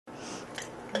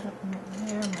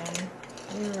They're my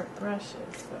favorite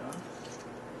brushes, though.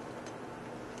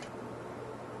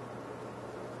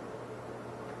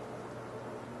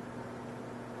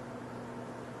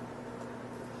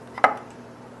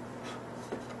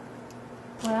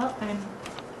 Well, I'm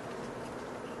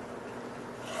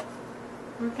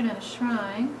working at a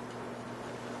shrine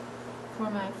for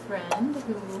my friend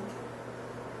who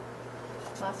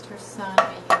lost her son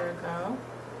a year ago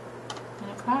in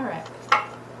a car wreck.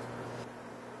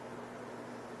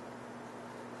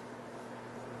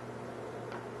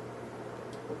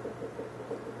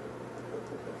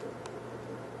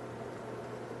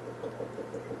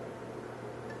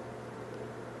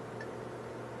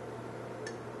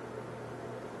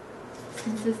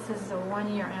 Since this is a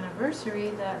 1-year anniversary,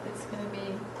 that it's going to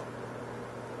be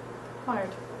hard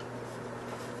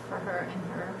for her and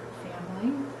her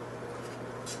family.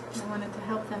 I wanted to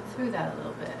help them through that a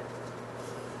little bit.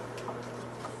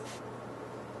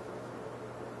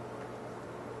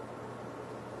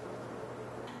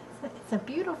 It's a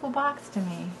beautiful box to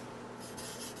me.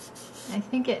 I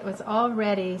think it was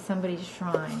already somebody's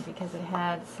shrine because it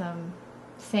had some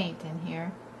saint in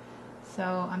here. So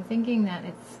I'm thinking that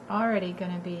it's already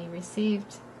going to be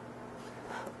received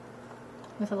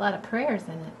with a lot of prayers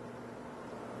in it.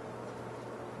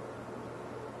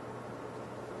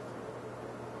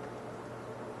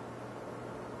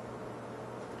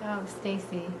 Oh,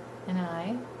 Stacy and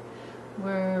I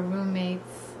were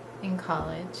roommates in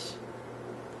college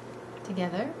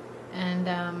together, and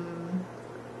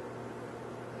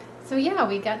so yeah,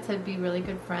 we got to be really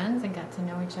good friends and got to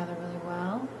know each other really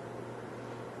well.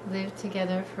 Lived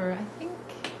together for, I think,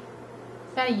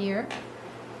 about a year,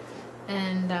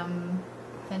 and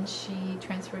then she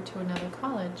transferred to another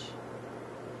college,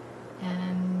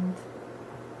 and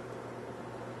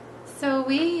so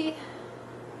we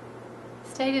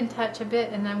stayed in touch a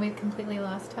bit, and then we completely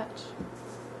lost touch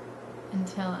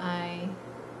until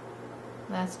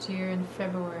last year in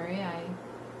February,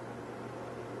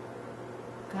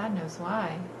 God knows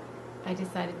why, I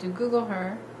decided to Google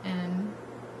her, and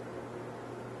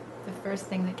the first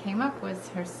thing that came up was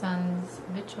her son's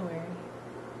obituary.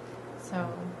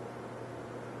 So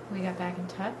we got back in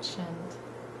touch, and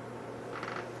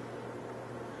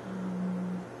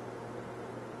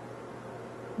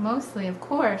mostly, of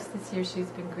course, this year she's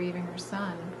been grieving her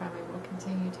son, and probably will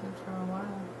continue to for a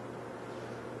while.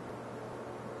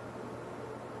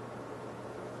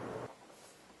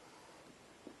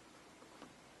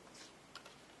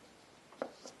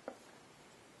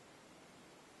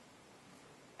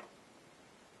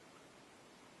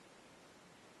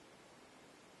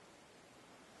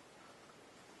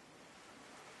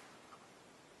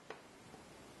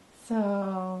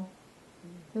 So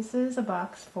this is a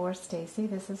box for Stacy.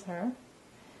 This is her.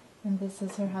 And this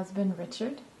is her husband,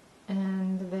 Richard,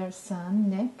 and their son,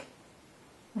 Nick.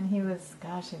 And he was,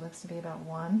 gosh, he looks to be about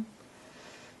 1.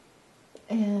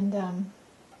 And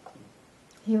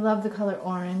he loved the color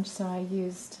orange, so I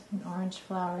used an orange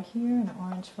flower here and an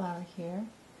orange flower here.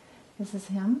 This is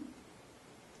him.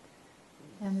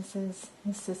 And this is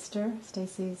his sister,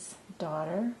 Stacy's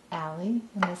daughter, Allie.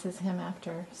 And this is him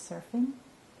after surfing.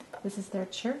 This is their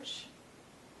church.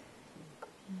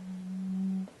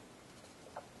 And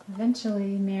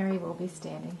eventually Mary will be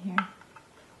standing here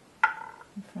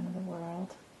in front of the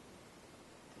world.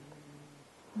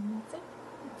 And that's it.